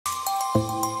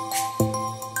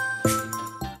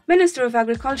Minister of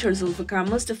Agriculture Zulfikar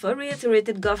Mustafa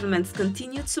reiterated government's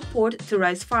continued support to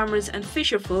rice farmers and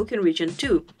fisherfolk in Region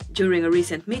 2 during a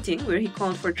recent meeting where he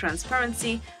called for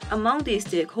transparency among these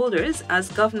stakeholders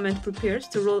as government prepares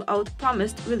to roll out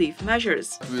promised relief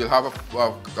measures. We will have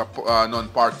a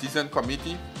non-partisan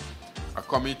committee, a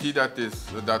committee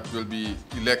that will be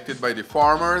elected by the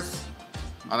farmers,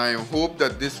 and I hope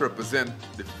that this represents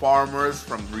the farmers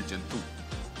from Region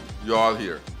 2. You all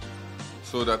here.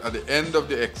 So that at the end of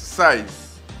the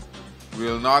exercise, we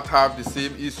will not have the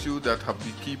same issue that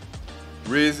we keep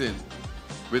raising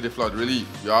with the flood relief.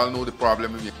 You all know the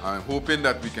problem. I'm hoping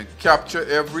that we can capture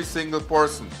every single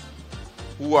person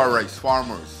who are rice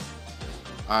farmers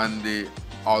and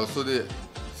also the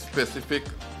specific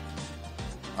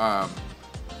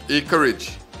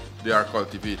acreage they are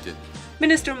cultivating.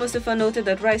 Minister Mustafa noted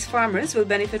that rice farmers will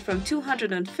benefit from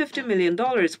 $250 million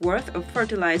worth of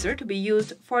fertilizer to be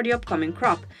used for the upcoming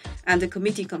crop, and a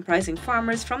committee comprising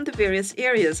farmers from the various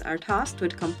areas are tasked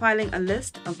with compiling a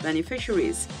list of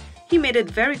beneficiaries. He made it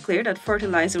very clear that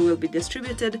fertilizer will be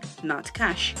distributed, not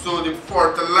cash. So the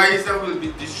fertilizer will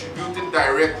be distributed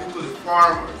directly to the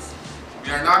farmers. We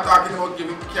are not talking about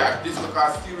giving cash. This will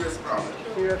cause serious problem.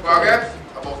 Forget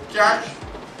about cash.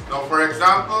 Now, for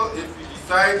example, if you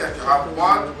decide that you have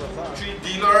 1, 2, 3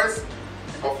 dealers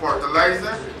of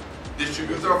fertilizer,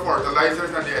 distributor of fertilizers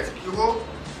and the SQO,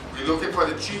 we're looking for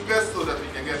the cheapest so that we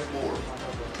can get more.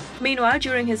 Meanwhile,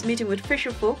 during his meeting with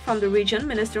fisherfolk from the region,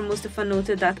 Minister Mustafa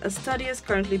noted that a study is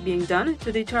currently being done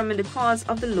to determine the cause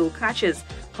of the low catches.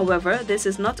 However, this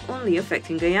is not only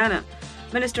affecting Guyana.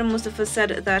 Minister Mustafa said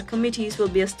that committees will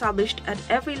be established at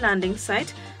every landing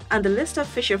site and the list of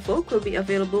fisherfolk will be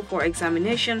available for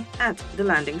examination at the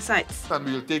landing sites. And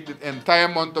we will take the entire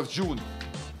month of June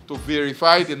to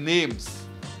verify the names.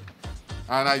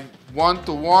 And I want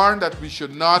to warn that we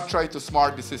should not try to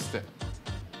smart the system.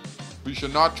 We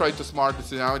should not try to smart the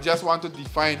system. I just want to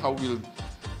define how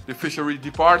the fishery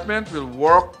department will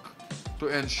work to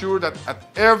ensure that at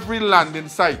every landing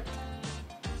site,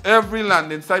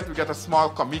 we get a small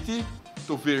committee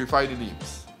to verify the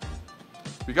names.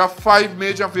 We got 5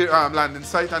 major landing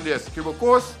sites on the Essequibo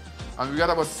coast, and we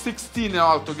got about 16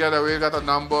 altogether. We got a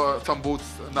number, some boats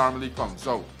normally come.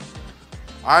 So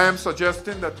I am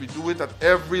suggesting that we do it at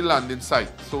every landing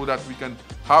site so that we can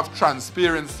have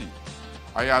transparency.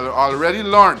 I already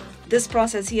learned. This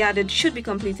process, he added, should be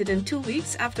completed in 2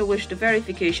 weeks, after which the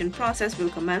verification process will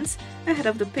commence ahead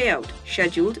of the payout,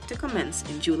 scheduled to commence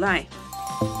in July.